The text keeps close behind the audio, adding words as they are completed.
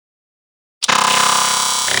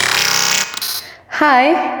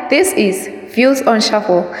Hi, this is Views on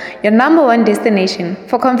Shuffle, your number one destination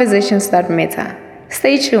for conversations that matter.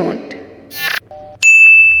 Stay tuned.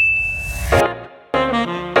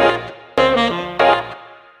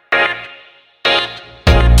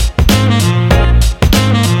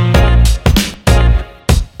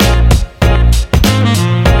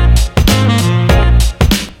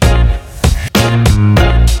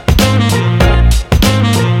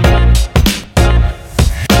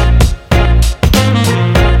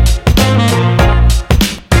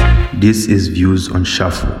 This is Views on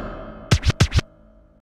Shuffle.